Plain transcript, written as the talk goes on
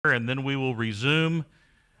and then we will resume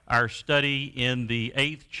our study in the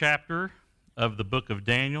 8th chapter of the book of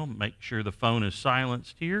Daniel. Make sure the phone is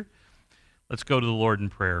silenced here. Let's go to the Lord in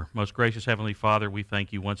prayer. Most gracious Heavenly Father, we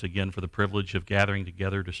thank you once again for the privilege of gathering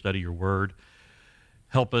together to study your word.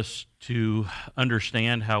 Help us to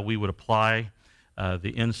understand how we would apply the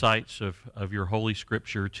insights of your Holy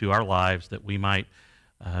Scripture to our lives, that we might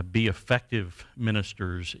be effective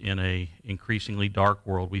ministers in an increasingly dark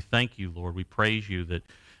world. We thank you, Lord. We praise you that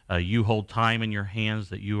you hold time in your hands,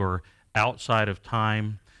 that you are outside of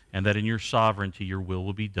time, and that in your sovereignty your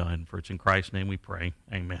will be done. For it's in Christ's name we pray.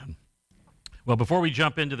 Amen. Well, before we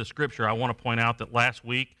jump into the Scripture, I want to point out that last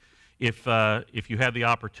week, if you had the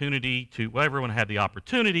opportunity to, well, everyone had the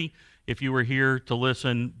opportunity if you were here to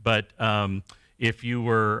listen, but if you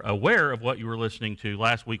were aware of what you were listening to,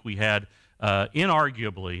 last week we had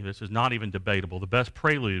inarguably, this is not even debatable, the best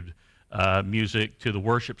prelude music to the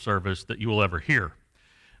worship service that you will ever hear.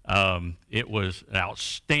 It was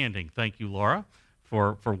outstanding. Thank you, Laura,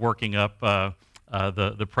 for working up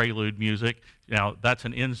the prelude music. Now, that's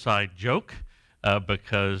an inside joke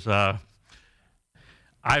because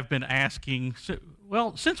I've been asking,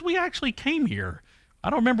 well, since we actually came here, I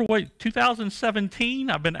don't remember what, 2017,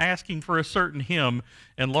 I've been asking for a certain hymn,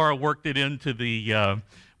 and Laura worked it into the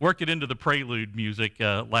prelude music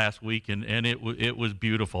last week, and it was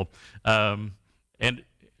beautiful. It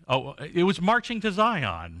was Marching to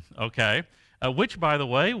Zion, okay, which, by the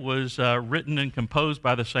way, was written and composed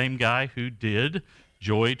by the same guy who did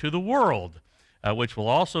Joy to the World, which will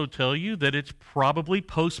also tell you that it's probably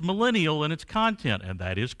post-millennial in its content, and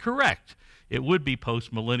that is correct. It would be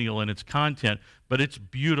post-millennial in its content, but it's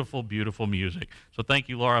beautiful, beautiful music. So thank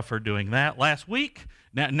you, Laura, for doing that. Last week,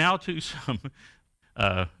 now to some,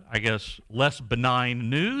 I guess, less benign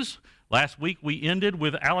news. Last week we ended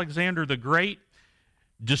with Alexander the Great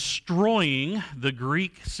destroying the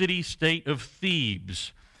Greek city-state of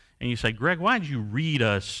Thebes. And you say, Greg, why did you read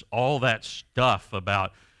us all that stuff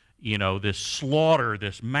about, you know, this slaughter,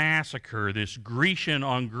 this massacre, this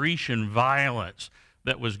Grecian-on-Grecian violence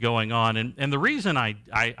that was going on? And the reason I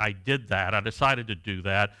did that, I decided to do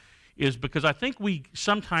that, is because I think we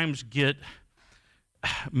sometimes get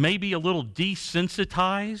maybe a little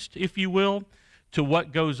desensitized, if you will, to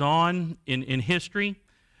what goes on in history.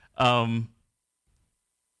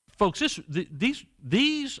 Folks,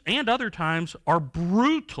 these and other times are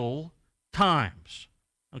brutal times.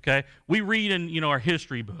 Okay, we read in our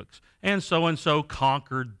history books, and so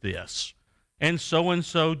conquered this, and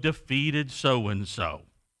so defeated so-and-so,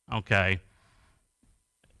 okay?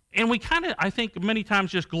 And we kind of, I think, many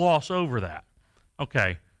times just gloss over that,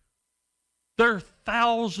 okay? There are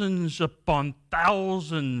thousands upon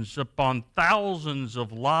thousands upon thousands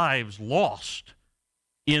of lives lost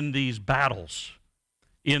in these battles,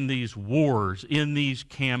 in these wars, in these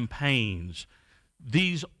campaigns.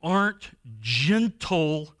 These aren't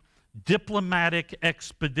gentle diplomatic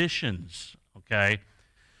expeditions, okay?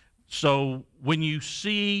 So when you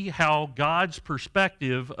see how God's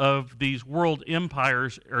perspective of these world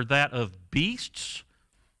empires are that of beasts,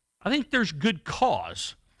 I think there's good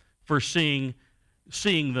cause for seeing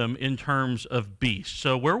them in terms of beasts.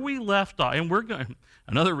 So where we left off, and we're going,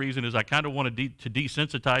 another reason is I kind of want to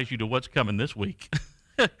desensitize you to what's coming this week,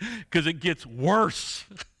 because it gets worse.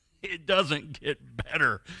 It doesn't get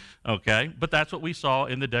better, okay? But that's what we saw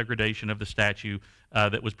in the degradation of the statue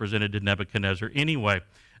that was presented to Nebuchadnezzar anyway.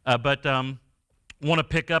 But want to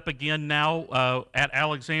pick up again now at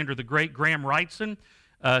Alexander the Great. Graham Wrightson,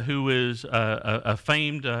 who is a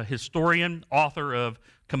famed historian, author of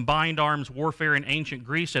Combined Arms Warfare in Ancient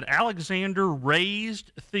Greece, said Alexander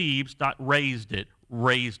razed Thebes, not raised it,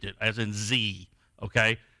 as in Z,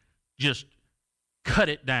 okay? Just cut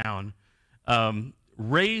it down.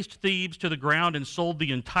 Razed Thebes to the ground and sold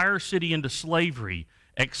the entire city into slavery,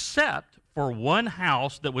 except for one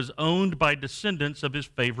house that was owned by descendants of his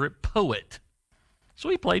favorite poet. So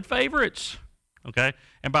he played favorites, okay?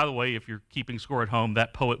 And by the way, if you're keeping score at home,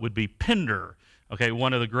 that poet would be Pindar, okay,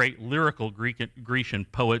 one of the great lyrical Grecian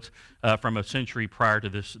poets from a century prior to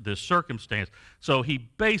this circumstance. So he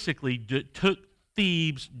basically took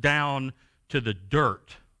Thebes down to the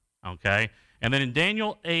dirt, okay? And then in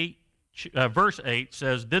Daniel 8, verse 8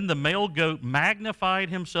 says, then the male goat magnified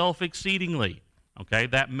himself exceedingly. Okay,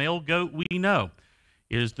 that male goat we know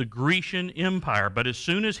is the Grecian Empire. But as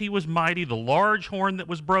soon as he was mighty, the large horn that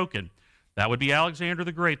was broken, that would be Alexander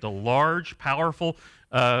the Great, the large, powerful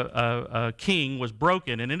king was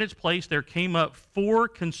broken. And in its place there came up 4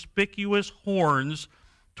 conspicuous horns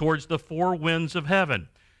towards the 4 winds of heaven.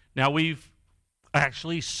 Now we've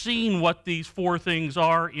actually seen what these 4 things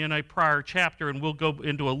are in a prior chapter, and we'll go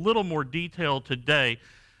into a little more detail today.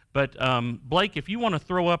 But Blake, if you want to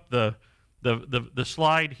throw up the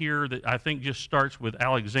slide here that I think just starts with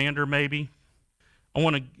Alexander, maybe. I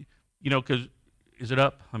want to, because is it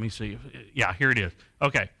up? Let me see. Yeah, here it is.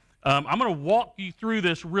 Okay. I'm going to walk you through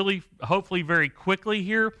this really, hopefully very quickly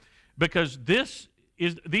here, because these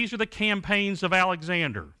are the campaigns of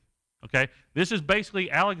Alexander. Okay. This is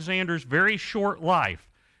basically Alexander's very short life.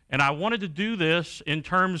 And I wanted to do this in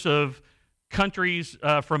terms of countries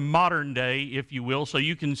from modern day, if you will, so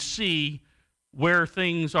you can see where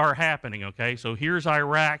things are happening, okay? So here's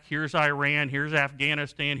Iraq, here's Iran, here's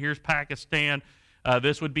Afghanistan, here's Pakistan.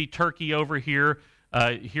 This would be Turkey over here.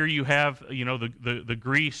 Here you have, the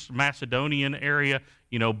Greece, Macedonian area,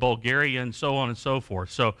 Bulgaria, and so on and so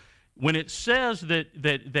forth. So when it says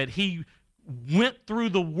that he went through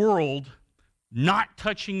the world not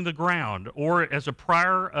touching the ground, or as a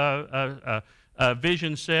prior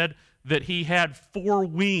vision said, that he had 4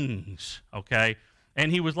 wings, okay?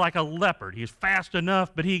 And he was like a leopard. He's fast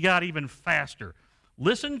enough, but he got even faster.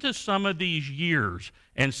 Listen to some of these years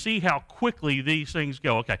and see how quickly these things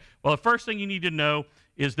go. Okay, well, the first thing you need to know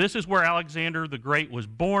is this is where Alexander the Great was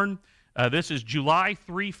born. This is July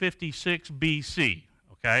 356 BC,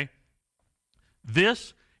 okay?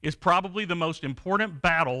 This is probably the most important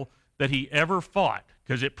battle that he ever fought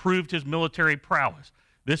because it proved his military prowess.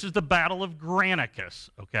 This is the Battle of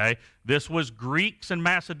Granicus, okay? This was Greeks and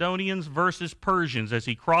Macedonians versus Persians as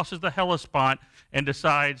he crosses the Hellespont and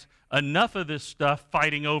decides, enough of this stuff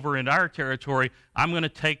fighting over in our territory, I'm going to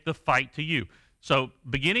take the fight to you. So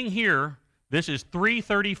beginning here, this is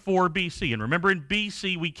 334 BC. And remember, in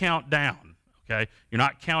BC, we count down, okay? You're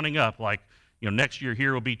not counting up like, next year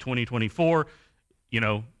here will be 2024.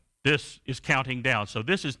 This is counting down. So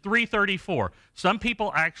this is 334. Some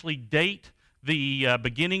people actually date the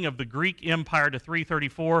beginning of the Greek Empire to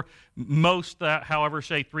 334. Most, however,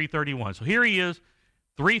 say 331. So here he is,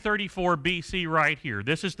 334 BC right here.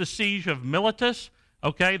 This is the siege of Miletus,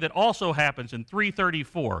 okay, that also happens in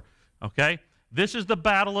 334, okay? This is the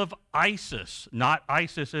Battle of Issus, not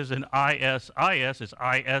ISIS as in ISIS, it's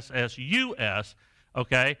ISSUS,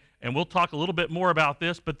 okay? And we'll talk a little bit more about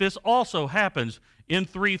this, but this also happens in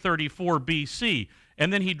 334 BC.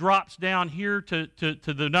 And then he drops down here to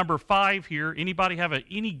the number 5 here. Anybody have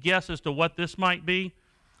any guess as to what this might be?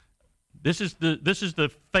 This is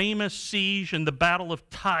the famous siege and the Battle of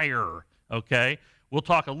Tyre, okay? We'll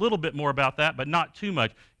talk a little bit more about that, but not too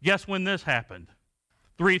much. Guess when this happened?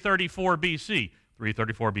 334 BC.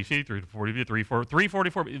 334 BC,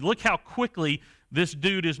 344. Look how quickly this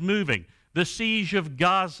dude is moving. The siege of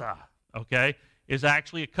Gaza, okay, is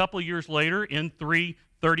actually a couple years later in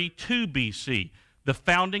 332 BC. The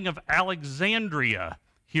founding of Alexandria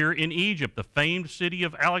here in Egypt, the famed city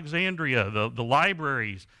of Alexandria, the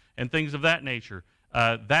libraries and things of that nature,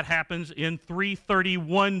 that happens in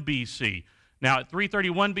 331 BC. Now, at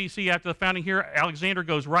 331 BC, after the founding here, Alexander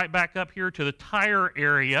goes right back up here to the Tyre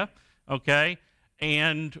area, okay,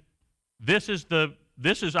 and this is,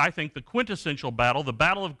 I think, the quintessential battle, the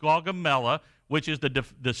Battle of Gaugamela, which is the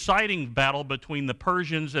deciding battle between the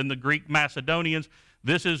Persians and the Greek Macedonians.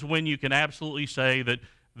 This is when you can absolutely say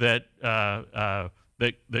that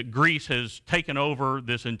Greece has taken over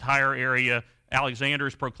this entire area. Alexander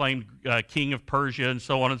is proclaimed king of Persia, and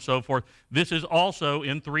so on and so forth. This is also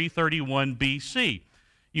in 331 BC.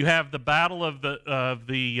 You have the Battle of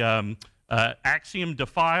the Axiom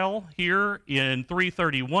Defile here in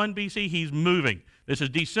 331 BC. He's moving. This is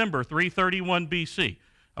December 331 BC.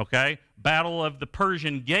 Okay, Battle of the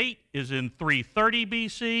Persian Gate is in 330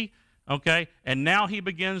 BC. Okay, and now he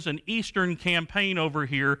begins an eastern campaign over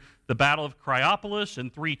here, the Battle of Cryopolis in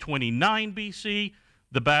 329 BC.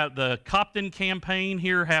 The Copton campaign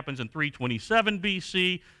here happens in 327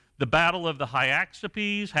 BC. The Battle of the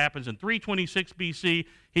Hyraxipes happens in 326 BC.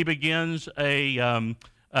 He begins an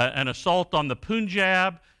assault on the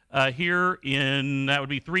Punjab here in, that would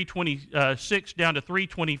be 326 down to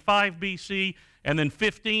 325 BC. And then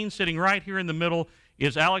 15, sitting right here in the middle,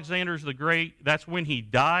 is Alexander the Great. That's when he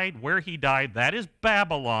died. Where he died, that is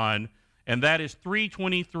Babylon, and that is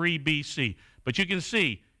 323 BC. But you can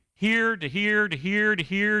see, here to here to here to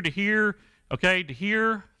here to here, okay, to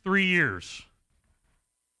here, 3 years.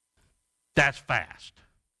 That's fast.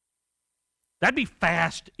 That'd be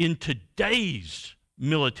fast in today's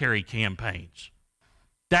military campaigns.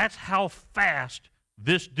 That's how fast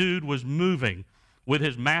this dude was moving with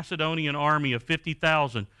his Macedonian army of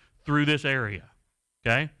 50,000 through this area.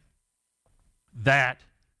 Okay? That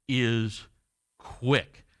is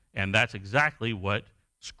quick. And that's exactly what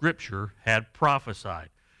Scripture had prophesied.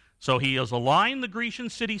 So he has aligned the Grecian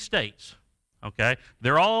city-states. Okay?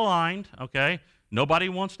 They're all aligned. Okay? Nobody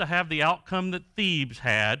wants to have the outcome that Thebes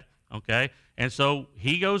had, okay? And so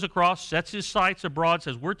he goes across, sets his sights abroad,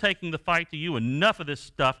 says, we're taking the fight to you. Enough of this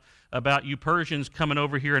stuff about you Persians coming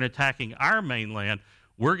over here and attacking our mainland.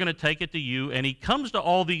 We're going to take it to you. And he comes to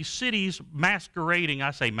all these cities masquerading.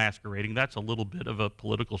 I say masquerading. That's a little bit of a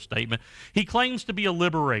political statement. He claims to be a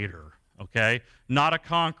liberator, okay, not a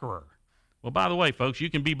conqueror. Well, by the way, folks, you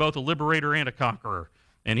can be both a liberator and a conqueror.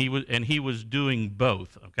 And he was doing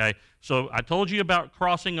both, okay? So I told you about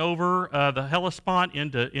crossing over the Hellespont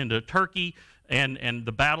into Turkey and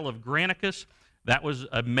the Battle of Granicus. That was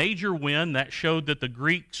a major win. That showed that the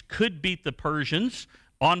Greeks could beat the Persians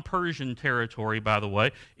on Persian territory, by the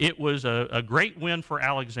way. It was a great win for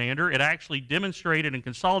Alexander. It actually demonstrated and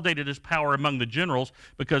consolidated his power among the generals,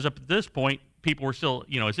 because up at this point, people were still,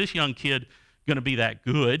 is this young kid going to be that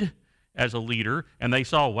good as a leader? And they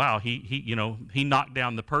saw, wow, he knocked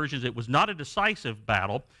down the Persians. It was not a decisive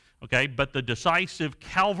battle, okay, but the decisive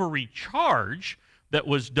cavalry charge that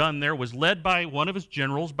was done there was led by one of his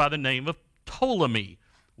generals by the name of Ptolemy,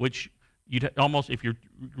 which you'd almost, if you're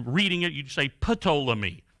reading it, you'd say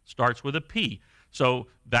Ptolemy. Starts with a P. So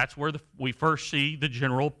that's where we first see the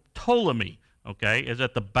general Ptolemy, okay, is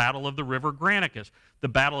at the Battle of the River Granicus. The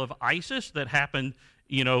Battle of Issus that happened,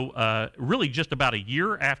 really just about a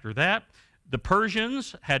year after that. The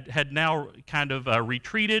Persians had now kind of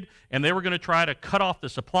retreated, and they were going to try to cut off the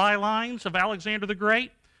supply lines of Alexander the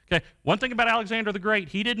Great. Okay, one thing about Alexander the Great,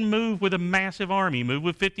 he didn't move with a massive army. He moved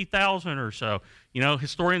with 50,000 or so.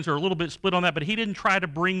 Historians are a little bit split on that, but he didn't try to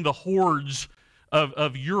bring the hordes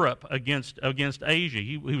of Europe against Asia.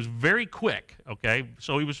 He was very quick, okay?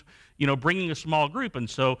 So he was, bringing a small group, and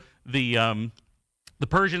so the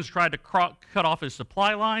Persians tried to cut off his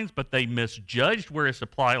supply lines, but they misjudged where his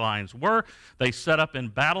supply lines were. They set up in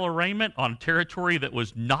battle arraignment on territory that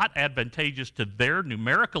was not advantageous to their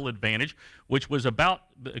numerical advantage, which was about,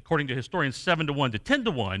 according to historians, 7-1 to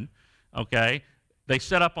 10-1, okay? They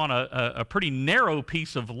set up on a pretty narrow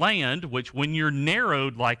piece of land, which when you're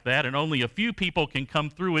narrowed like that and only a few people can come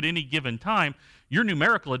through at any given time, your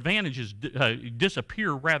numerical advantages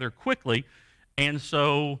disappear rather quickly. And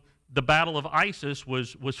so the Battle of Issus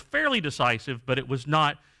was fairly decisive, but it was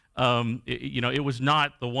not, it was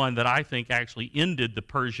not the one that I think actually ended the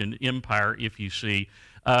Persian Empire. If you see,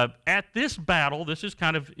 at this battle, this is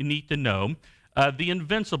kind of neat to know. The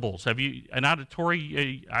Invincibles. Have you an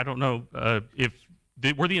auditory? I don't know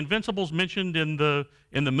were the Invincibles mentioned in the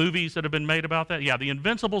movies that have been made about that? Yeah, the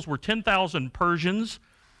Invincibles were 10,000 Persians,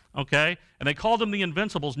 okay, and they called them the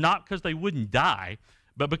Invincibles not because they wouldn't die,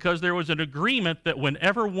 but because there was an agreement that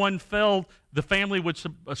whenever one fell, the family would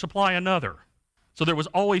supply another. So there was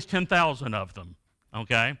always 10,000 of them,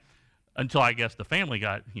 okay, until I guess the family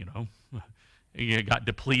got, got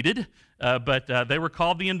depleted. But they were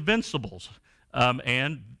called the Invincibles,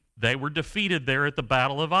 and they were defeated there at the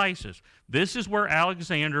Battle of Issus. This is where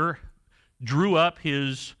Alexander drew up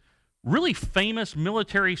his really famous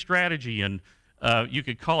military strategy, and you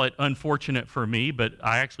could call it unfortunate for me, but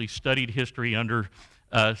I actually studied history under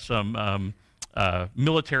some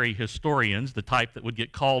military historians, the type that would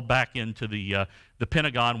get called back into the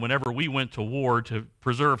Pentagon whenever we went to war to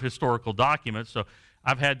preserve historical documents. So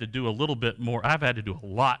I've had to do a little bit more. I've had to do a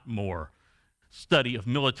lot more study of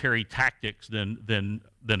military tactics than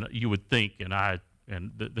you would think,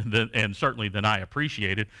 and certainly than I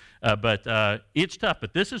appreciated. But it's tough.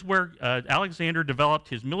 But this is where Alexander developed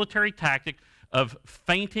his military tactic of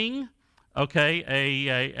feinting, okay,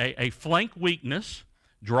 a flank weakness,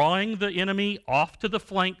 drawing the enemy off to the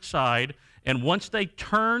flank side, and once they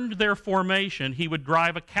turned their formation, he would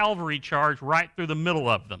drive a cavalry charge right through the middle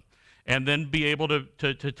of them, and then be able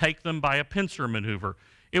to take them by a pincer maneuver.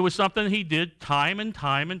 It was something he did time and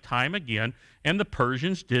time and time again, and the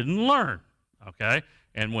Persians didn't learn, okay?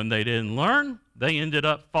 And when they didn't learn, they ended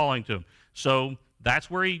up falling to him. So that's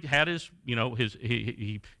where he had his,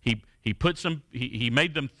 he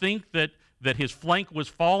made them think that his flank was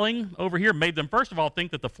falling over here, made them first of all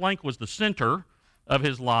think that the flank was the center of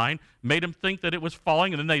his line, made them think that it was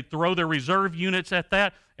falling, and then they'd throw their reserve units at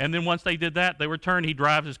that, and then once they did that, they returned, he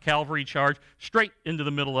drives his cavalry charge straight into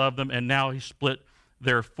the middle of them, and now he split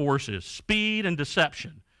their forces. Speed and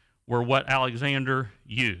deception were what Alexander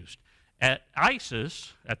used. At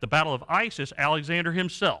Issus, at the Battle of Issus, Alexander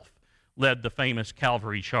himself led the famous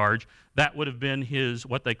cavalry charge. That would have been his,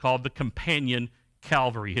 what they called the companion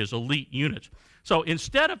cavalry, his elite units. So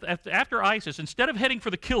after Issus, instead of heading for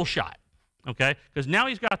the kill shot, okay, because now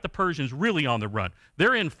he's got the Persians really on the run.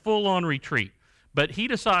 They're in full-on retreat. But he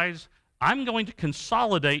decides, I'm going to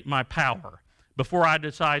consolidate my power before I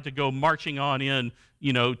decide to go marching on in,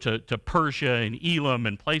 to Persia and Elam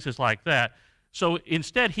and places like that. So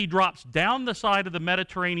instead, he drops down the side of the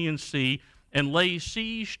Mediterranean Sea and lays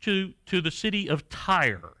siege to the city of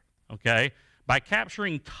Tyre, okay? By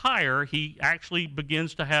capturing Tyre, he actually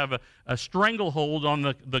begins to have a stranglehold on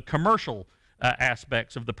the commercial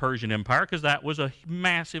aspects of the Persian Empire, because that was a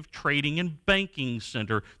massive trading and banking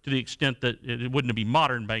center, to the extent that it wouldn't be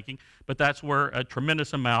modern banking, but that's where a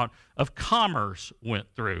tremendous amount of commerce went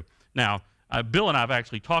through. Now, Bill and I have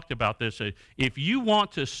actually talked about this. If you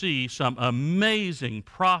want to see some amazing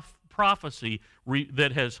prophecy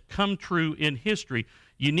that has come true in history,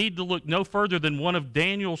 you need to look no further than one of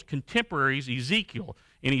Daniel's contemporaries, Ezekiel.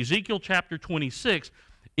 In Ezekiel chapter 26,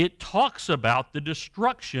 it talks about the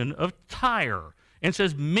destruction of Tyre and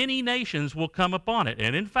says many nations will come upon it.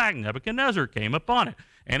 And in fact, Nebuchadnezzar came upon it.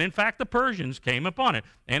 And in fact, the Persians came upon it.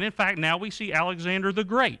 And in fact, now we see Alexander the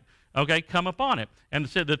Great, okay, come upon it. And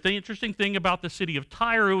said that the interesting thing about the city of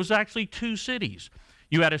Tyre, it was actually two cities.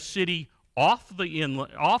 You had a city off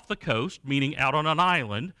the coast, meaning out on an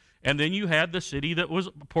island, and then you had the city that was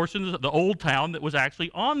portions of the old town that was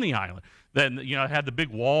actually on the island. Then, you know, it had the big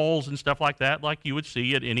walls and stuff like that, like you would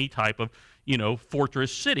see at any type of, you know,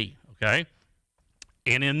 fortress city, okay?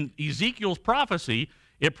 And in Ezekiel's prophecy,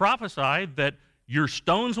 it prophesied that your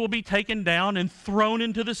stones will be taken down and thrown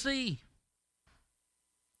into the sea.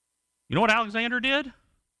 You know what Alexander did?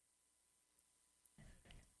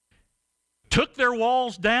 Took their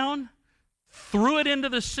walls down, threw it into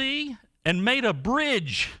the sea, and made a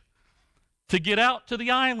bridge to get out to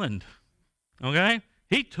the island, okay?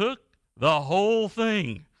 He took the whole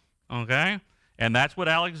thing, okay? And that's what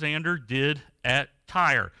Alexander did at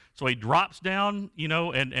Tyre. So he drops down, you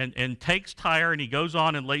know, and takes Tyre, and he goes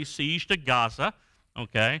on and lays siege to Gaza,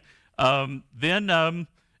 okay? Then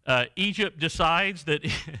Egypt decides that,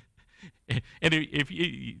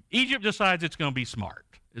 Egypt decides it's going to be smart,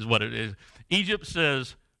 is what it is. Egypt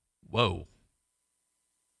says, whoa,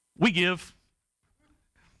 we give.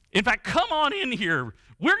 In fact, come on in here.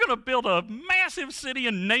 We're going to build a massive city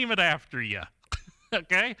and name it after you.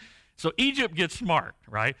 Okay? So Egypt gets smart,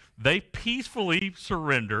 right? They peacefully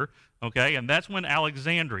surrender, okay? And that's when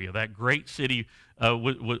Alexandria, that great city,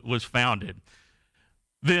 was founded.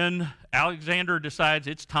 Then Alexander decides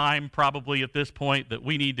it's time, probably at this point, that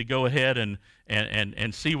we need to go ahead and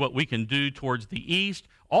see what we can do towards the east.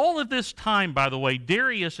 All of this time, by the way,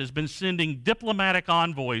 Darius has been sending diplomatic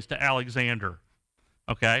envoys to Alexander.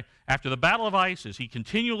 Okay? After the Battle of Isis, he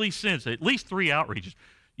continually sends at least 3 outreaches,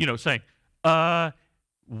 you know, saying, why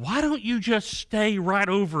don't you just stay right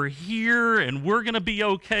over here and we're going to be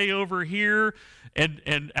okay over here?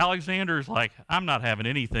 And Alexander's like, I'm not having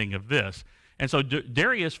anything of this. And so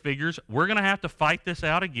Darius figures, we're going to have to fight this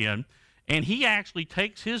out again. And he actually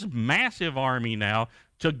takes his massive army now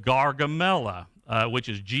to Gargamella, which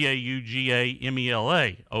is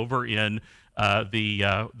Gaugamela, over in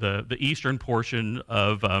the eastern portion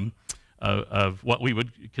of what we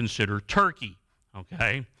would consider Turkey,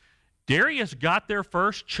 okay? Darius got there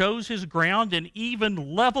first, chose his ground, and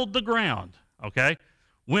even leveled the ground, okay?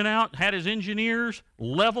 Went out, had his engineers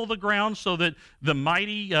level the ground so that the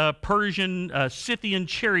mighty Persian Scythian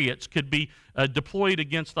chariots could be deployed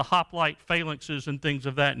against the hoplite phalanxes and things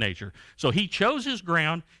of that nature. So he chose his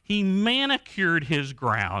ground, he manicured his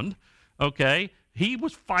ground, okay? He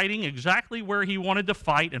was fighting exactly where he wanted to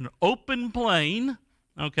fight, an open plain,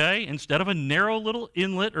 okay, instead of a narrow little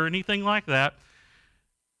inlet or anything like that.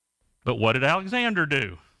 But what did Alexander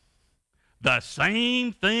do? The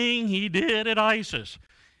same thing he did at Isis.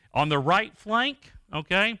 On the right flank,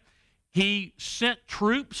 okay, he sent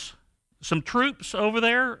troops, some troops over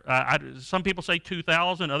there. Some people say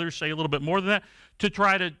 2,000, others say a little bit more than that, to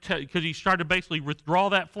try to, because he started to basically withdraw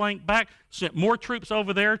that flank back, sent more troops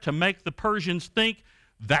over there to make the Persians think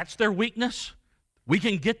that's their weakness. We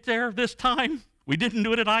can get there this time. We didn't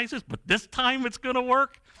do it at Isis, but this time it's going to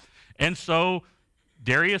work. And so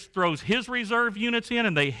Darius throws his reserve units in,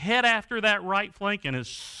 and they head after that right flank. And as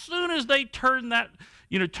soon as they turn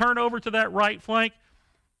over to that right flank,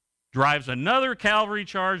 drives another cavalry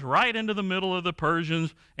charge right into the middle of the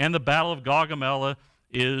Persians, and the Battle of Gaugamela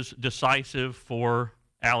is decisive for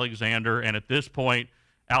Alexander. And at this point,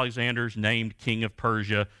 Alexander's named king of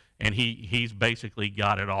Persia, and he's basically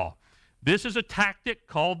got it all. This is a tactic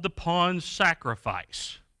called the pawn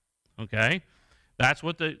sacrifice. Okay? That's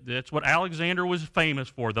what Alexander was famous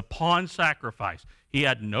for, the pawn sacrifice. He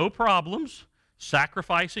had no problems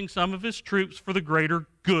sacrificing some of his troops for the greater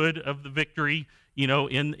good of the victory, you know,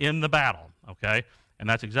 in the battle, okay? And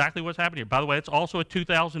that's exactly what's happening here. By the way, it's also a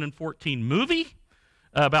 2014 movie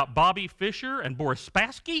about Bobby Fischer and Boris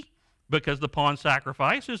Spassky, because the pawn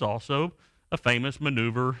sacrifice is also a famous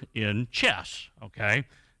maneuver in chess, okay?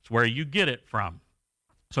 It's It's where you get it from.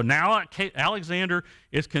 So now Alexander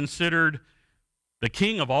is considered the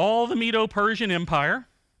king of all the Medo-Persian Empire,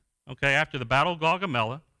 okay, after the Battle of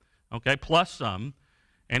Gaugamela, okay, plus some,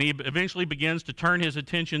 and he eventually begins to turn his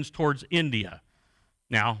attentions towards India.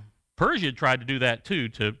 Now, Persia tried to do that too,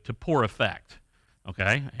 to poor effect,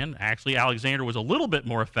 okay, and actually Alexander was a little bit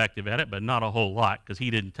more effective at it, but not a whole lot, because he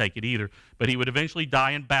didn't take it either. But he would eventually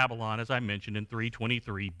die in Babylon, as I mentioned, in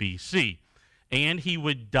 323 BC, and he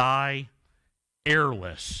would die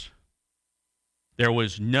heirless. There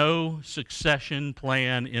was no succession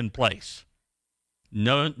plan in place,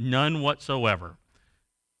 none whatsoever.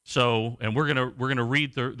 So, and we're gonna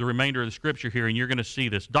read the remainder of the scripture here, and you're going to see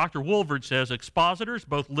this. Dr. Woolford says expositors,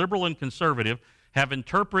 both liberal and conservative, have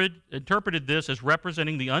interpreted this as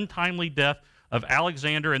representing the untimely death of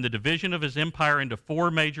Alexander and the division of his empire into 4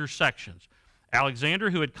 major sections. Alexander,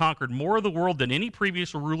 who had conquered more of the world than any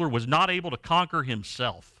previous ruler, was not able to conquer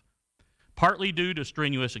himself. Partly due to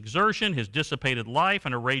strenuous exertion, his dissipated life,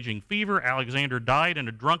 and a raging fever, Alexander died in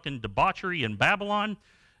a drunken debauchery in Babylon.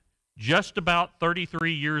 Just about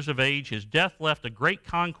 33 years of age, his death left a great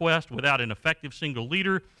conquest without an effective single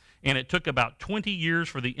leader, and it took about 20 years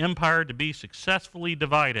for the empire to be successfully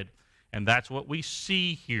divided. And that's what we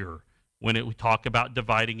see here when we talk about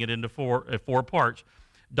dividing it into four parts.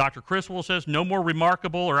 Dr. Criswell says no more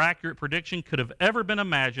remarkable or accurate prediction could have ever been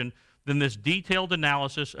imagined than this detailed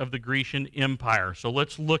analysis of the Grecian Empire. So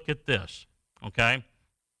let's look at this, okay?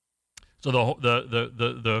 So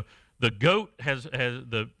the goat has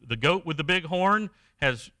the goat with the big horn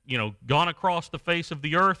has, gone across the face of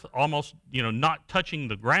the earth, almost, not touching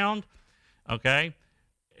the ground, okay?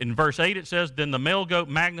 In verse 8 it says, then the male goat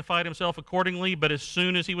magnified himself accordingly, but as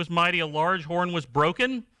soon as he was mighty, a large horn was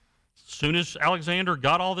broken. As soon as Alexander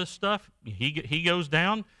got all this stuff, he goes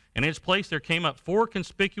down. And in its place there came up 4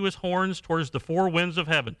 conspicuous horns towards the 4 winds of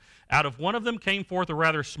heaven. Out of one of them came forth a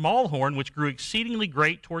rather small horn, which grew exceedingly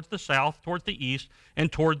great towards the south, towards the east,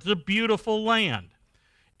 and towards the beautiful land.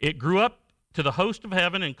 It grew up to the host of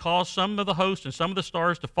heaven and caused some of the host and some of the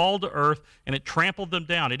stars to fall to earth, and it trampled them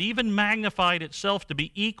down. It even magnified itself to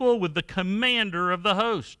be equal with the commander of the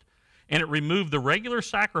host. And it removed the regular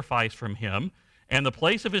sacrifice from him, and the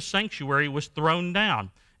place of his sanctuary was thrown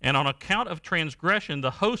down. And on account of transgression, the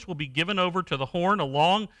host will be given over to the horn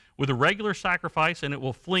along with the regular sacrifice, and it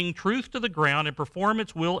will fling truth to the ground and perform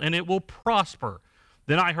its will, and it will prosper.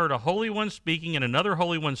 Then I heard a holy one speaking, and another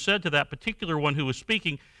holy one said to that particular one who was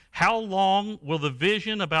speaking, how long will the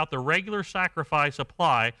vision about the regular sacrifice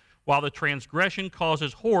apply while the transgression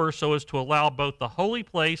causes horror so as to allow both the holy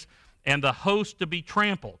place and the host to be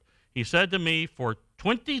trampled? He said to me, for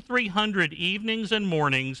 2,300 evenings and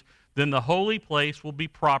mornings, then the holy place will be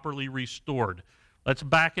properly restored. Let's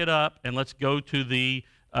back it up and let's go to the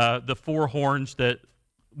 4 horns that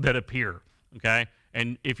appear, okay?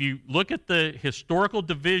 And if you look at the historical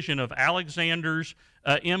division of Alexander's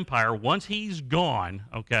empire, once he's gone,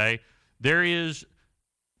 okay, there is,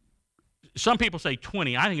 some people say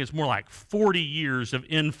 20, I think it's more like 40 years of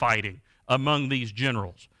infighting among these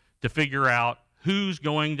generals to figure out who's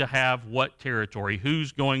going to have what territory,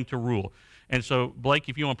 who's going to rule. And so, Blake,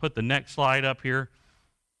 if you want to put the next slide up here,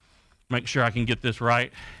 make sure I can get this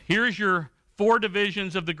right. Here's your 4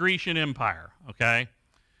 divisions of the Grecian Empire, okay?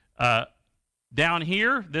 Down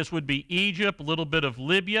here, this would be Egypt, a little bit of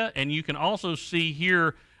Libya, and you can also see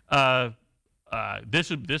here,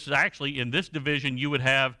 this is actually, in this division, you would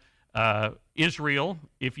have Israel,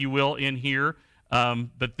 if you will, in here.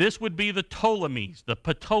 But this would be the Ptolemies,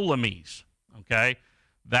 okay?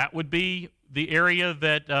 That would be the area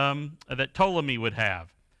that Ptolemy would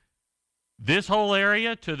have. This whole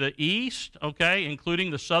area to the east, okay, including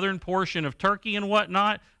the southern portion of Turkey and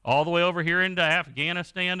whatnot, all the way over here into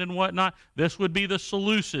Afghanistan and whatnot, this would be the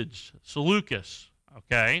Seleucids, Seleucus,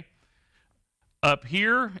 okay? Up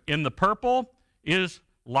here in the purple is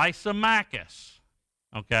Lysimachus,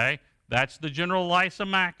 okay? That's the general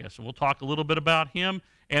Lysimachus, and we'll talk a little bit about him.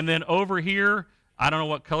 And then over here, I don't know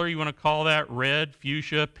what color you want to call that, red,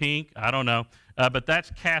 fuchsia, pink, I don't know. But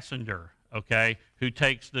that's Cassander, okay, who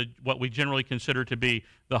takes what we generally consider to be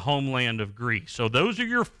the homeland of Greece. So those are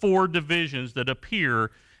your 4 divisions that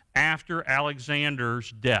appear after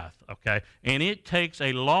Alexander's death, okay? And it takes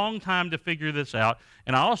a long time to figure this out.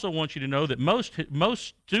 And I also want you to know that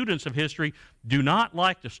most students of history do not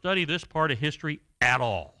like to study this part of history at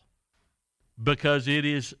all because it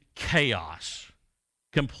is chaos,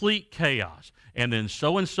 complete chaos. And then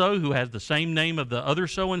so-and-so, who has the same name of the other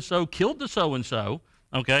so-and-so, killed the so-and-so,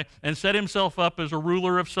 okay, and set himself up as a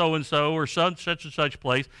ruler of so-and-so or such and such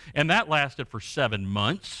place, and that lasted for 7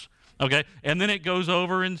 months, Okay, and then it goes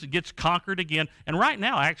over and gets conquered again. And right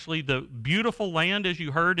now, actually, the beautiful land, as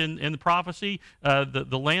you heard in the prophecy,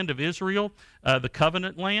 the land of Israel, the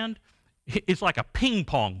covenant land, it's like a ping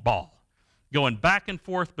pong ball going back and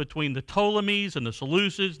forth between the Ptolemies and the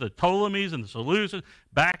Seleucids, the Ptolemies and the Seleucids,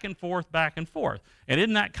 back and forth, back and forth. And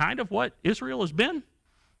isn't that kind of what Israel has been?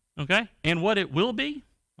 Okay, and what it will be?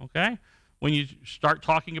 Okay, when you start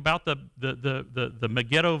talking about the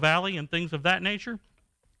Megiddo Valley and things of that nature.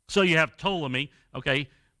 So you have Ptolemy, okay,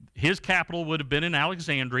 his capital would have been in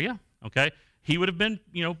Alexandria, okay. He would have been,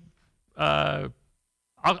 I'll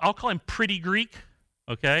call him pretty Greek,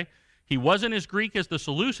 okay. He wasn't as Greek as the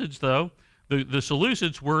Seleucids, though. The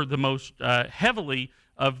Seleucids were the most heavily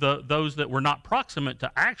of those that were not proximate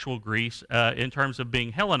to actual Greece in terms of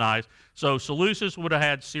being Hellenized. So Seleucus would have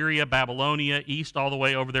had Syria, Babylonia, east all the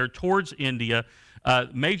way over there towards India.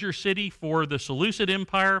 Major city for the Seleucid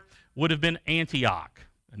Empire would have been Antioch.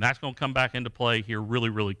 And that's going to come back into play here really,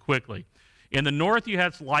 really quickly. In the north, you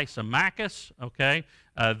had Lysimachus, okay?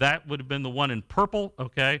 That would have been the one in purple,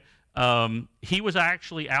 okay? He was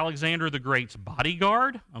actually Alexander the Great's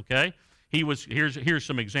bodyguard, okay? He was, here's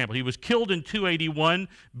some example. He was killed in 281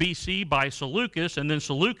 BC by Seleucus, and then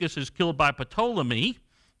Seleucus is killed by Ptolemy,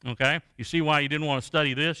 okay? You see why you didn't want to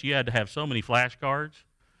study this? You had to have so many flashcards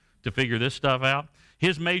to figure this stuff out.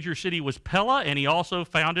 His major city was Pella, and he also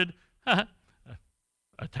founded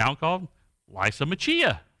a town called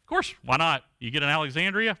Lysimachia. Of course, why not? You get an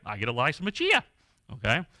Alexandria, I get a Lysimachia.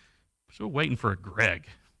 Okay? So we're waiting for a Greg.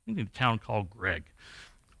 We need a town called Greg.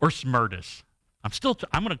 Or Smyrtus.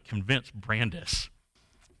 I'm going to convince Brandis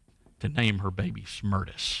to name her baby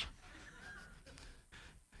Smyrtus.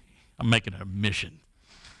 I'm making it a mission.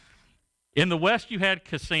 In the west, you had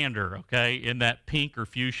Cassander, okay, in that pink or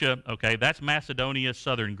fuchsia. Okay, that's Macedonia,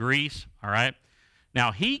 southern Greece, all right?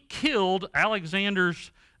 Now, he killed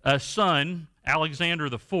Alexander's son, Alexander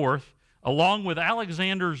IV, along with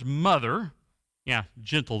Alexander's mother. Yeah,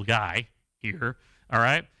 gentle guy here, all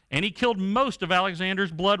right? And he killed most of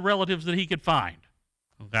Alexander's blood relatives that he could find,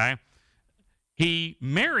 okay? He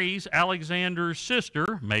marries Alexander's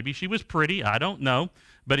sister. Maybe she was pretty, I don't know.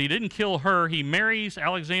 But he didn't kill her. He marries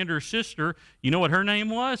Alexander's sister. You know what her name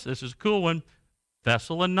was? This is a cool one.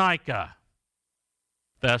 Thessalonica.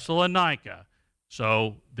 Thessalonica.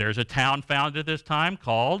 So there's a town founded at this time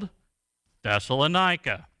called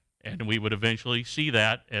Thessalonica, and we would eventually see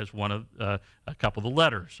that as one of a couple of the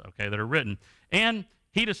letters, okay, that are written. And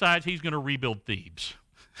he decides he's going to rebuild Thebes,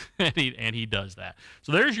 and he does that.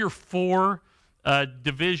 So there's your four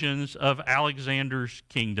divisions of Alexander's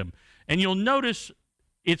kingdom. And you'll notice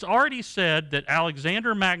it's already said that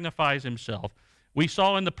Alexander magnifies himself. We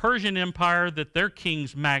saw in the Persian Empire that their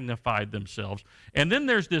kings magnified themselves. And then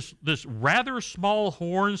there's this rather small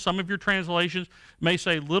horn. Some of your translations may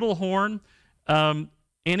say little horn. And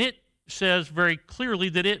it says very clearly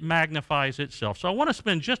that it magnifies itself. So I want to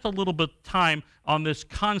spend just a little bit of time on this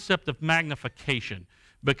concept of magnification,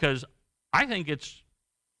 because I think it's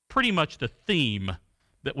pretty much the theme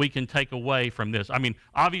that we can take away from this. I mean,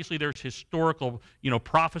 obviously there's historical,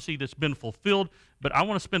 prophecy that's been fulfilled, but I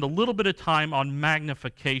want to spend a little bit of time on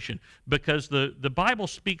magnification, because the Bible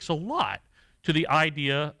speaks a lot to the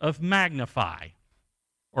idea of magnify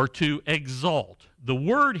or to exalt. The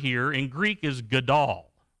word here in Greek is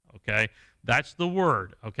gadol, okay? That's the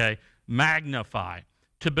word, okay? Magnify,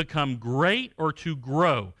 to become great or to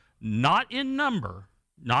grow, not in number,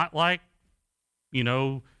 not like,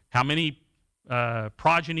 how many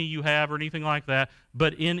progeny you have or anything like that,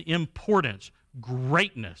 but in importance,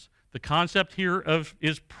 greatness. The concept here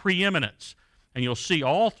is preeminence. And you'll see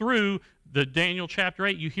all through the Daniel chapter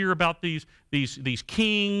 8, you hear about these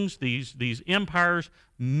kings, these empires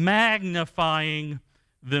magnifying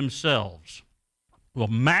themselves. Well,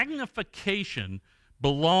 magnification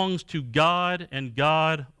belongs to God and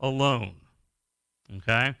God alone.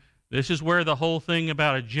 Okay? This is where the whole thing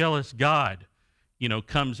about a jealous God,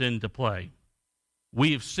 comes into play.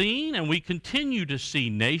 We have seen and we continue to see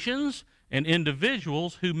nations and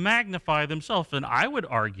individuals who magnify themselves. And I would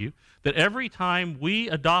argue that every time we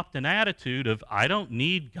adopt an attitude of, I don't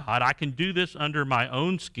need God, I can do this under my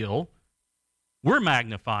own skill, we're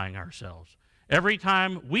magnifying ourselves. Every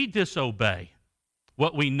time we disobey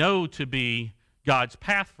what we know to be God's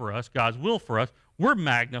path for us, God's will for us, we're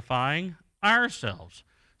magnifying ourselves.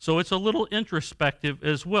 So it's a little introspective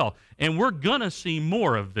as well. And we're going to see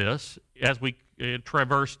more of this as we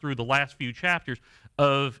traverse through the last few chapters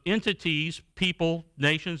of entities, people,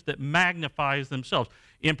 nations that magnifies themselves.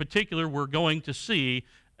 In particular, we're going to see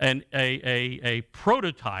a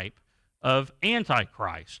prototype of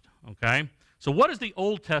Antichrist, okay? So what does the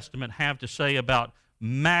Old Testament have to say about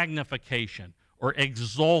magnification or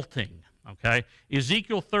exalting, okay?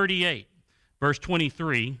 Ezekiel 38, verse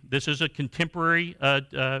 23, this is a contemporary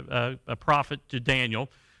a prophet to Daniel,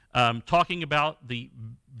 talking about the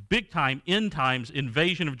big-time, end times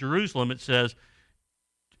invasion of Jerusalem. It says,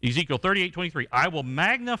 Ezekiel 38:23, I will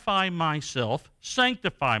magnify myself,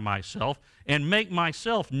 sanctify myself, and make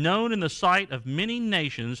myself known in the sight of many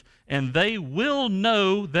nations, and they will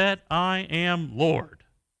know that I am Lord.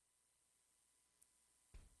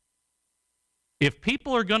 If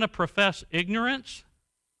people are going to profess ignorance,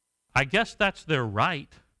 I guess that's their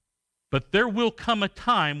right, but there will come a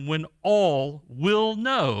time when all will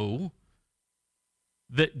know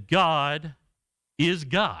that God is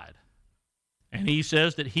God. And he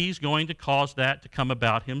says that he's going to cause that to come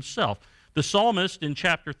about himself. The psalmist in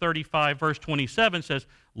chapter 35, verse 27 says,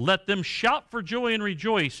 let them shout for joy and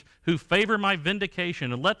rejoice who favor my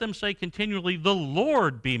vindication, and let them say continually, the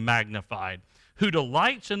Lord be magnified, who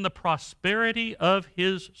delights in the prosperity of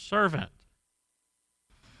his servant.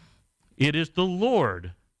 It is the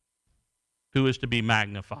Lord who is to be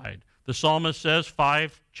magnified. The psalmist says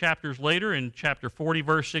 5 chapters later in chapter 40,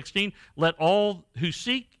 verse 16, let all who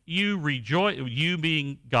seek you rejoice, you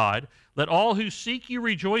being God, let all who seek you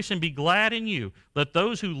rejoice and be glad in you. Let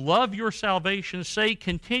those who love your salvation say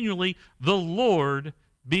continually, the Lord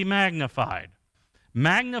be magnified.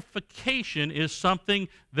 Magnification is something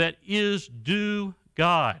that is due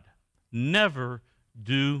God, never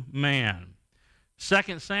due man.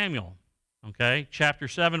 2 Samuel, okay, chapter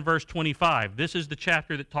 7, verse 25. This is the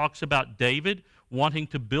chapter that talks about David wanting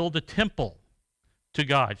to build a temple to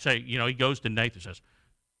God. Say, you know, he goes to Nathan and says,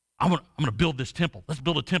 I'm gonna build this temple. Let's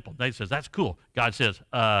build a temple. Nathan says, that's cool. God says,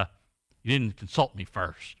 you didn't consult me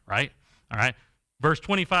first, right? All right. Verse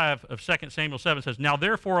 25 of 2 Samuel 7 says, now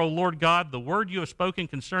therefore, O Lord God, the word you have spoken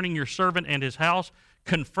concerning your servant and his house,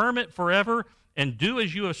 confirm it forever, and do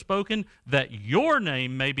as you have spoken, that your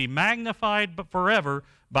name may be magnified forever,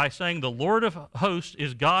 by saying, the Lord of hosts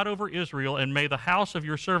is God over Israel, and may the house of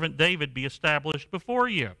your servant David be established before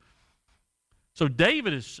you. So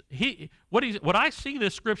David is, what I see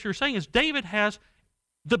this scripture saying is David has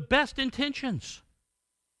the best intentions.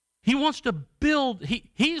 He wants to build,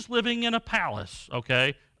 he's living in a palace,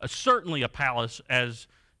 okay? Certainly a palace as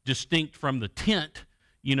distinct from the tent,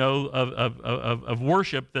 you know, of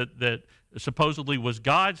worship that supposedly was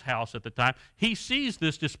God's house at the time. He sees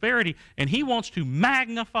this disparity, and he wants to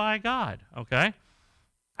magnify God, okay?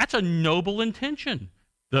 That's a noble intention.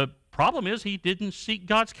 The problem is he didn't seek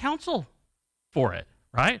God's counsel for it,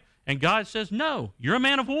 right? And God says, no, you're a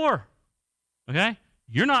man of war, okay?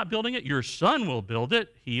 You're not building it. Your son will build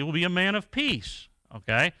it. He will be a man of peace,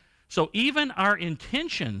 okay? So even our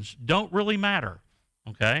intentions don't really matter,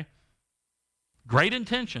 okay? Great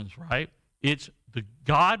intentions, right? It's the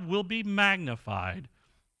God will be magnified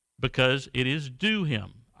because it is due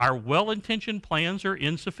him. Our well-intentioned plans are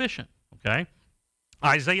insufficient, okay?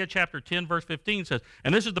 Isaiah chapter 10, verse 15 says,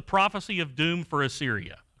 and this is the prophecy of doom for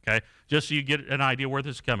Assyria, okay? Just so you get an idea where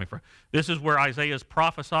this is coming from. This is where Isaiah is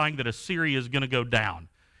prophesying that Assyria is going to go down.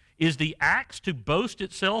 Is the axe to boast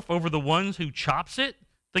itself over the ones who chops it?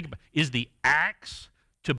 Think about it. Is the axe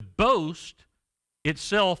to boast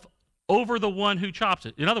itself over the one who chops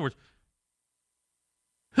it? In other words,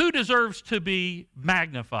 who deserves to be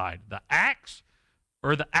magnified? The axe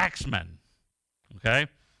or the axeman? Okay?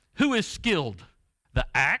 Who is skilled? The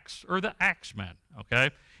axe or the axeman?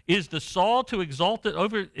 Okay? Is the saw to exalt it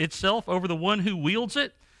over itself over the one who wields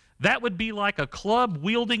it? That would be like a club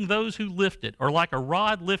wielding those who lift it, or like a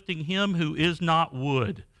rod lifting him who is not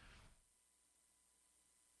wood.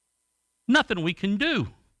 Nothing we can do.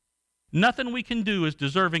 Nothing we can do is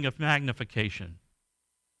deserving of magnification.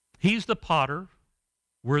 He's the potter,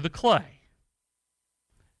 we're the clay.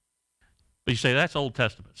 But you say, that's Old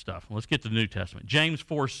Testament stuff. Let's get to the New Testament. James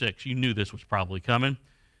 4:6, you knew this was probably coming.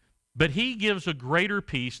 But he gives a greater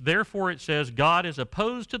peace. Therefore it says, God is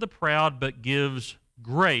opposed to the proud, but gives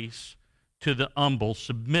grace to the humble.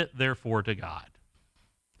 Submit therefore to God.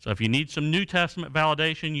 So if you need some New Testament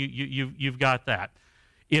validation, you've got that.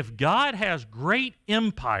 If God has great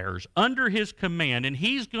empires under his command, and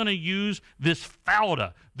he's going to use this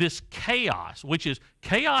fauda, this chaos, which is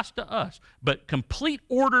chaos to us, but complete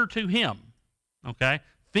order to him, okay?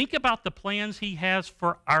 Think about the plans he has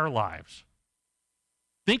for our lives.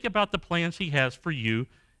 Think about the plans he has for you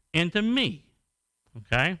and to me,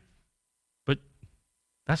 okay? But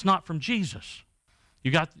that's not from Jesus.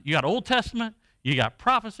 You got Old Testament, you got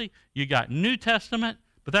prophecy, you got New Testament,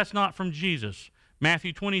 but that's not from Jesus.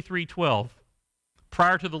 Matthew 23:12,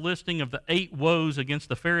 prior to the listing of the 8 woes against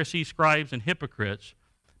the Pharisees, scribes, and hypocrites,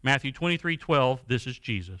 Matthew 23:12, this is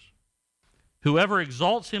Jesus. Whoever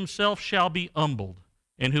exalts himself shall be humbled,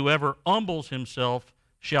 and whoever humbles himself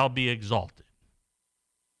shall be exalted.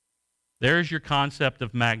 There's your concept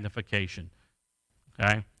of magnification.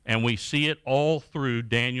 Okay? And we see it all through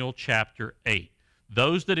Daniel chapter 8.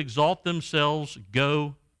 Those that exalt themselves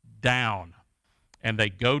go down, and they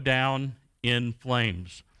go down in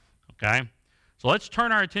flames. Okay? So let's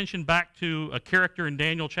turn our attention back to a character in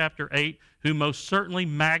Daniel chapter 8 who most certainly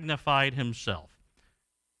magnified himself.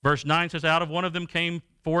 Verse 9 says, out of one of them came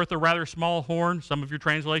forth a rather small horn. Some of your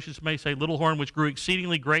translations may say little horn, which grew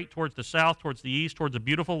exceedingly great towards the south, towards the east, towards a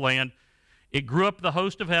beautiful land. It grew up the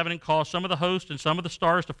host of heaven and caused some of the host and some of the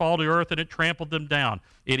stars to fall to earth, and it trampled them down.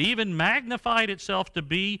 It even magnified itself to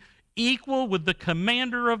be equal with the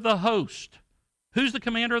commander of the host. Who's the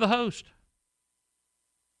commander of the host?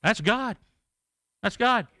 That's God. That's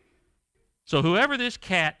God. So whoever this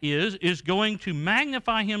cat is going to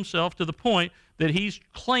magnify himself to the point that he's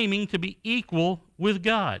claiming to be equal with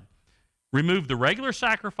God. Remove the regular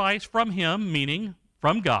sacrifice from him, meaning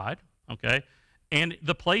from God, okay? And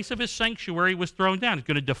the place of his sanctuary was thrown down. It's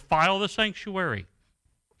going to defile the sanctuary.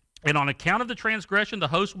 And on account of the transgression, the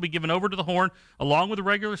host will be given over to the horn along with the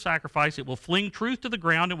regular sacrifice. It will fling truth to the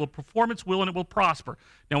ground. It will perform its will, and it will prosper.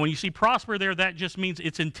 Now, when you see prosper there, that just means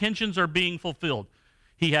its intentions are being fulfilled.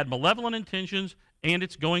 He had malevolent intentions, and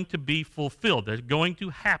it's going to be fulfilled. They're going to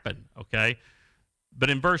happen, okay?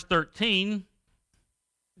 But in verse 13,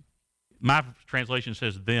 my translation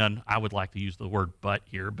says then. I would like to use the word but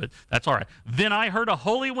here, but that's all right. Then I heard a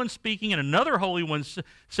holy one speaking, and another holy one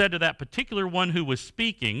said to that particular one who was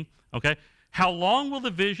speaking, okay, how long will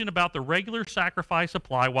the vision about the regular sacrifice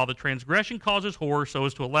apply while the transgression causes horror so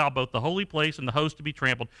as to allow both the holy place and the host to be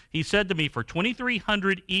trampled? He said to me, for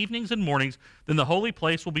 2,300 evenings and mornings, then the holy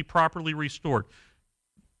place will be properly restored.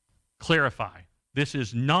 Clarify. This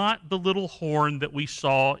is not the little horn that we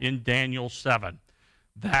saw in Daniel 7.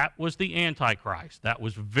 That was the Antichrist. That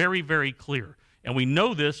was very, very clear. And we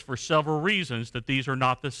know this for several reasons, that these are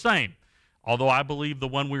not the same. Although I believe the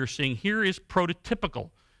one we are seeing here is prototypical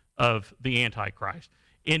of the Antichrist.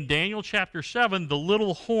 In Daniel chapter 7, the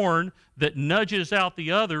little horn that nudges out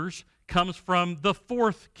the others comes from the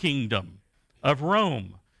fourth kingdom of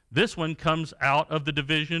Rome. This one comes out of the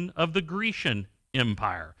division of the Grecian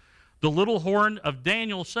Empire. The little horn of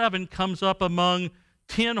Daniel 7 comes up among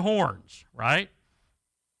 10 horns, right?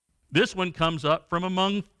 This one comes up from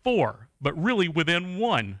among 4, but really within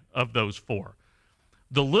one of those 4.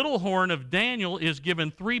 The little horn of Daniel is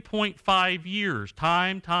given 3.5 years,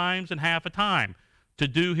 times, and half a time, to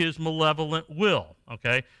do his malevolent will,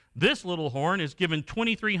 okay? This little horn is given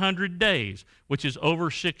 2,300 days, which is over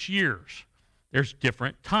 6 years. There's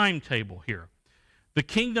different timetable here. The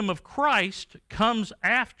kingdom of Christ comes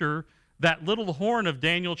after that little horn of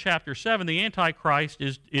Daniel chapter 7. The Antichrist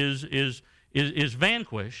is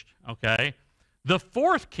vanquished, okay? The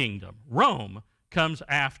fourth kingdom, Rome, comes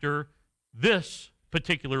after this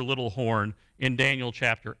particular little horn in Daniel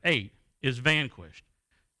chapter 8 is vanquished.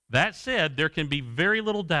 That said, there can be very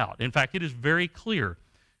little doubt. In fact, it is very clear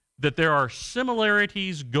that there are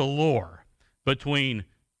similarities galore between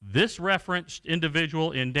this referenced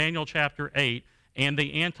individual in Daniel chapter 8 and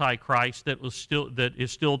the Antichrist that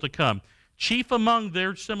is still to come. Chief among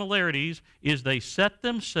their similarities is they set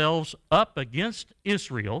themselves up against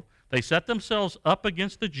Israel, they set themselves up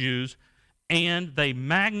against the Jews, and they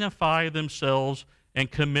magnify themselves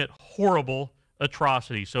and commit horrible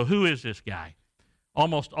atrocities. So who is this guy?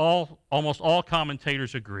 Almost all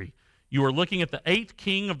commentators agree. You are looking at the 8th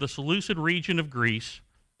king of the Seleucid region of Greece,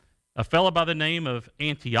 a fellow by the name of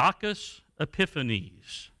Antiochus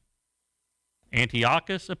Epiphanes.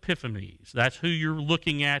 Antiochus Epiphanes. That's who you're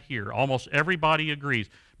looking at here. Almost everybody agrees.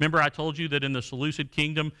 Remember I told you that in the Seleucid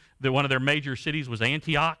kingdom that one of their major cities was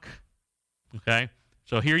Antioch? Okay?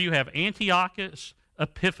 So here you have Antiochus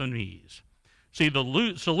Epiphanes. See, the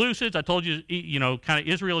Seleucids, I told you, kind of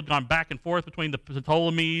Israel had gone back and forth between the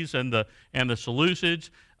Ptolemies and the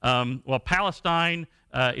Seleucids. Well, Palestine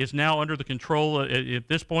is now under the control at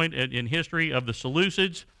this point in history of the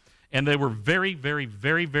Seleucids, and they were very, very,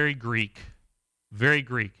 very, very Greek. Very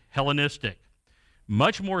Greek, Hellenistic,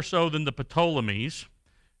 much more so than the Ptolemies.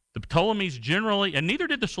 The Ptolemies generally, and neither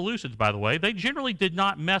did the Seleucids, by the way, they generally did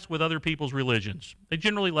not mess with other people's religions. They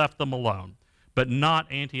generally left them alone, but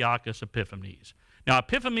not Antiochus Epiphanes. Now,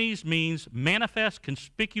 Epiphanes means manifest,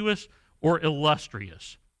 conspicuous, or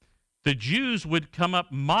illustrious. The Jews would come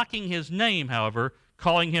up mocking his name, however,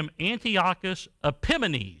 calling him Antiochus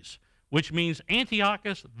Epimanes, which means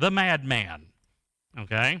Antiochus the madman,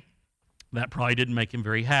 okay? That probably didn't make him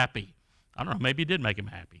very happy. I don't know, maybe it did make him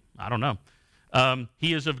happy. I don't know.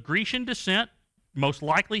 He is of Grecian descent, most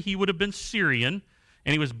likely he would have been Syrian,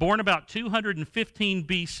 and he was born about 215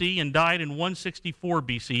 BC and died in 164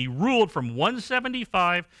 BC. He ruled from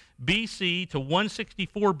 175 BC to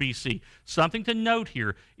 164 BC. Something to note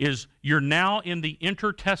here is you're now in the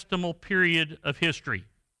intertestamental period of history.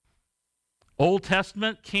 Old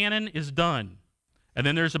Testament canon is done, and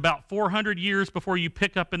then there's about 400 years before you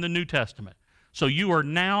pick up in the New Testament. So you are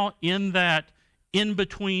now in that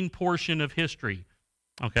in-between portion of history,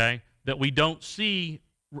 okay, that we don't see.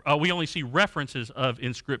 We only see references of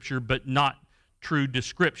in Scripture, but not true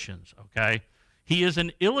descriptions, okay? He is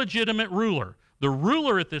an illegitimate ruler. The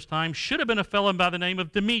ruler at this time should have been a fellow by the name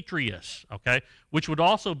of Demetrius, okay, which would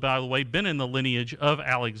also, by the way, been in the lineage of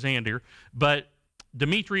Alexander. But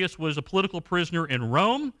Demetrius was a political prisoner in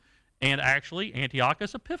Rome, and actually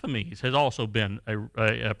Antiochus Epiphanes has also been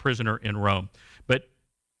a prisoner in Rome. But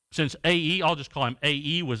since AE, I'll just call him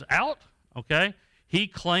AE, was out, okay, he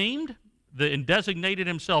claimed and designated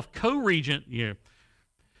himself co-regent.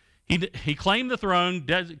 He claimed the throne,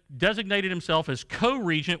 designated himself as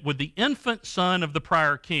co-regent with the infant son of the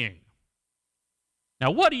prior king.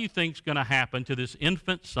 Now, what do you think is going to happen to this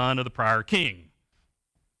infant son of the prior king?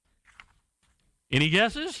 Any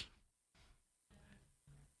guesses?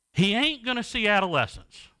 He ain't going to see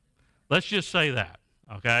adolescence. Let's just say that,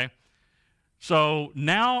 okay? So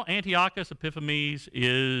now Antiochus Epiphanes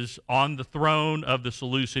is on the throne of the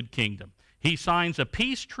Seleucid kingdom. He signs a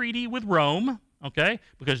peace treaty with Rome, okay,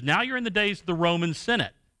 because now you're in the days of the Roman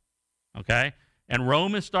Senate, okay, and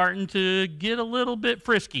Rome is starting to get a little bit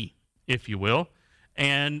frisky, if you will,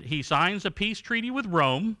 and he signs a peace treaty with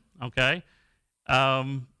Rome, okay,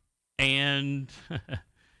 and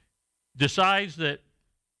decides that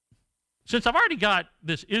since I've already got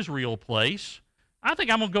this Israel place, I think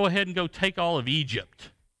I'm going to go ahead and go take all of Egypt.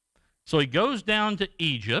 So he goes down to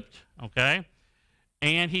Egypt, okay,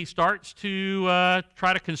 and he starts to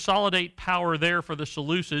try to consolidate power there for the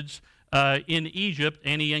Seleucids in Egypt,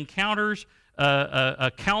 and he encounters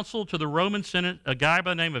a counsel to the Roman Senate, a guy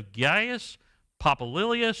by the name of Gaius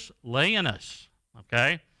Popillius Laenas,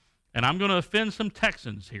 okay? And I'm going to offend some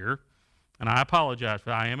Texans here, and I apologize,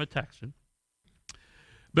 but I am a Texan,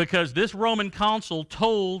 because this Roman consul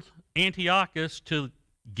told Antiochus to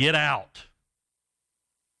get out.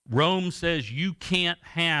 Rome says you can't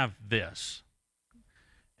have this.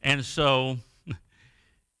 And so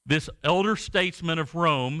this elder statesman of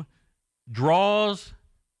Rome draws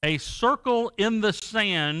a circle in the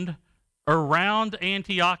sand around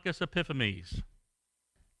Antiochus Epiphanes.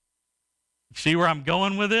 See where I'm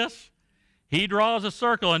going with this? He draws a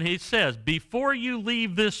circle and he says, before you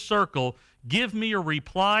leave this circle, give me a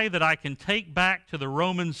reply that I can take back to the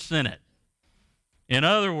Roman Senate. In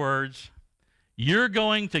other words, you're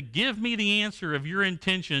going to give me the answer of your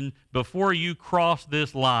intention before you cross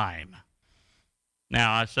this line.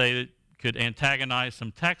 Now, I say it could antagonize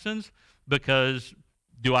some Texans because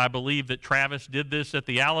do I believe that Travis did this at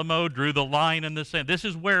the Alamo, drew the line in the sand? This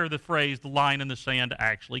is where the phrase, the line in the sand,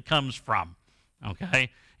 actually comes from, okay?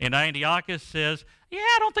 And Antiochus says, yeah,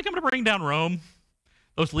 I don't think I'm going to bring down Rome.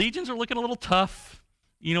 Those legions are looking a little tough,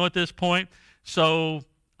 at this point. So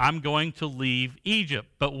I'm going to leave Egypt.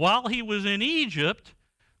 But while he was in Egypt,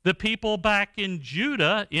 the people back in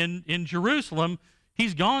Judah, in Jerusalem,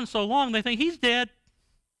 he's gone so long, they think he's dead.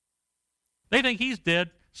 They think he's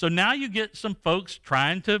dead. So now you get some folks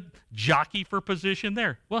trying to jockey for position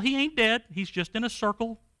there. Well, he ain't dead. He's just in a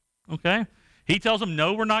circle, okay? He tells them,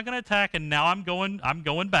 no, we're not going to attack, and now I'm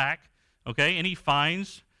going back, okay? And he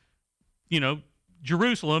finds,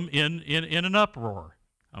 Jerusalem in an uproar,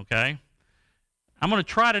 okay? I'm going to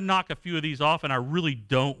try to knock a few of these off, and I really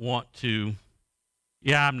don't want to.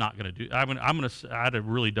 Yeah, I'm not going to do. I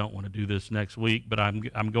really don't want to do this next week, but I'm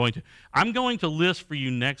going to. I'm going to list for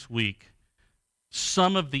you next week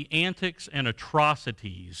some of the antics and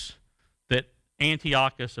atrocities that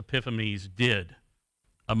Antiochus Epiphanes did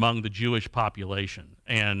among the Jewish population.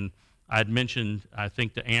 And I'd mentioned, I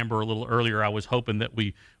think, to Amber a little earlier, I was hoping that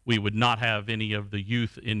we would not have any of the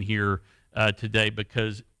youth in here today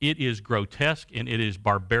because it is grotesque and it is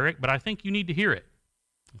barbaric, but I think you need to hear it,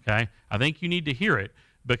 okay? I think you need to hear it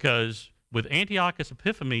because with Antiochus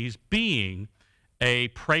Epiphanes being a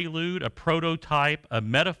prelude, a prototype, a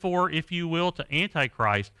metaphor, if you will, to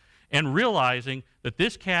Antichrist, and realizing that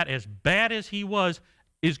this cat, as bad as he was,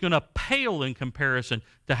 is going to pale in comparison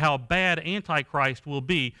to how bad Antichrist will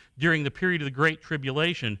be during the period of the Great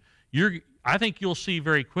Tribulation, I think you'll see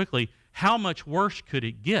very quickly how much worse could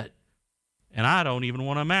it get. And I don't even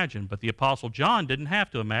want to imagine, but the Apostle John didn't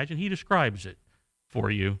have to imagine. He describes it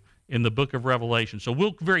for you in the book of Revelation. So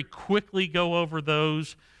we'll very quickly go over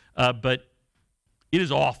those, but it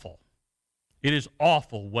is awful. It is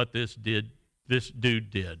awful what this dude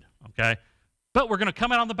did, okay? But we're going to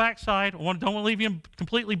come out on the backside. Don't want to leave you in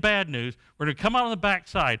completely bad news. We're going to come out on the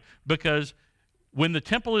backside because when the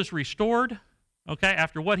temple is restored, okay,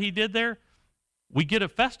 after what he did there, we get a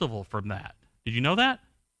festival from that. Did you know that?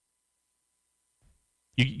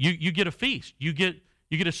 You get a feast. You get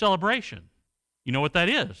a celebration. You know what that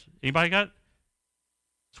is? Anybody got?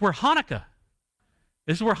 It's where Hanukkah.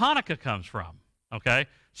 This is where Hanukkah comes from. Okay,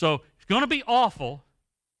 so it's going to be awful,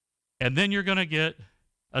 and then you're going to get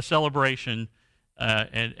a celebration,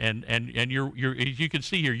 and you're as you can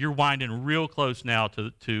see here, you're winding real close now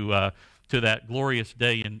to that glorious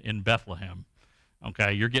day in Bethlehem.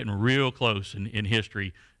 Okay, you're getting real close in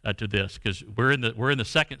history to this, because we're in the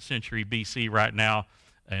 2nd century BC right now,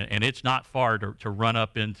 and it's not far to run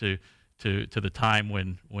up into the time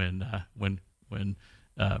when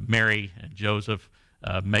Mary and Joseph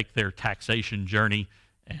make their taxation journey,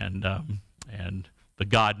 and the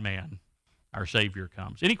God-man, our Savior,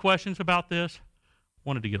 comes. Any questions about this?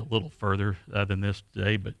 Wanted to get a little further than this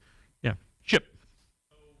today, but yeah, Chip.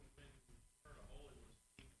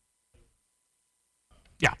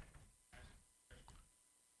 Yeah.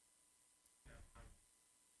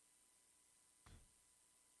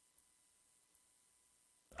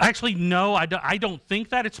 Actually, no, I don't think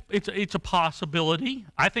that. It's a possibility.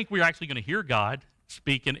 I think we're actually going to hear God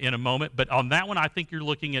speak in a moment, but on that one, I think you're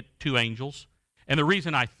looking at 2 angels. And the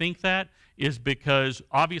reason I think that is because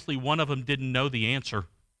obviously one of them didn't know the answer.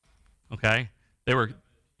 Okay? They were,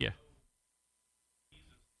 yeah.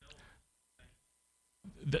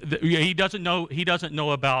 He doesn't know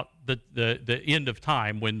about the end of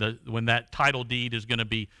time when that title deed is going to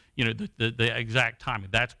be, the exact timing.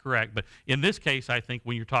 That's correct. But in this case, I think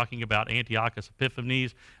when you're talking about Antiochus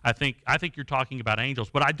Epiphanes, I think you're talking about angels.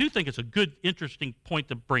 But I do think it's a good, interesting point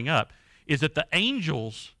to bring up, is that the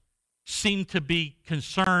angels seem to be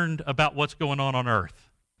concerned about what's going on earth.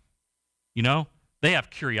 They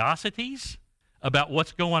have curiosities about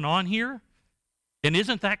what's going on here. And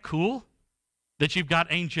isn't that cool? That you've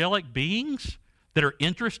got angelic beings that are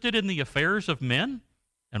interested in the affairs of men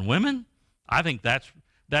and women? I think that's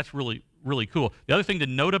really, really cool. The other thing to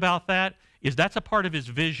note about that is that's a part of his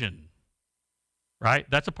vision, right?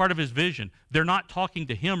 That's a part of his vision. They're not talking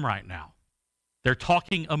to him right now. They're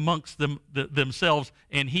talking amongst themselves,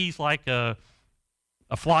 and he's like a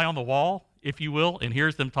fly on the wall, if you will, and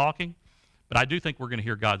hears them talking. But I do think we're going to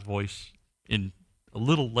hear God's voice in a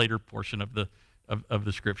little later portion of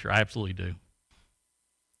the Scripture. I absolutely do.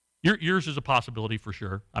 Yours is a possibility for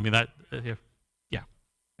sure. I mean, yeah.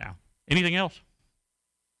 Anything else?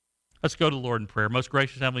 Let's go to the Lord in prayer. Most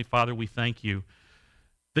gracious Heavenly Father, we thank you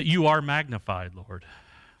that you are magnified, Lord.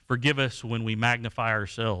 Forgive us when we magnify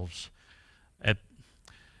ourselves,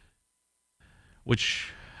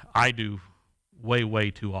 which I do way,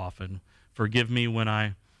 way too often. Forgive me when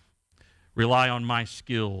I rely on my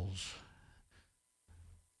skills,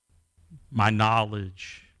 my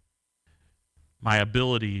knowledge, my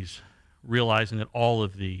abilities, realizing that all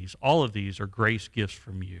of these are grace gifts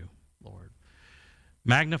from you, Lord.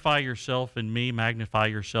 Magnify yourself in me, magnify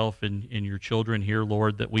yourself in your children here,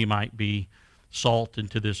 Lord, that we might be salt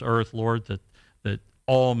into this earth, Lord, that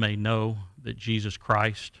all may know that Jesus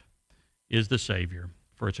Christ is the Savior.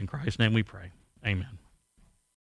 For it's in Christ's name we pray. Amen.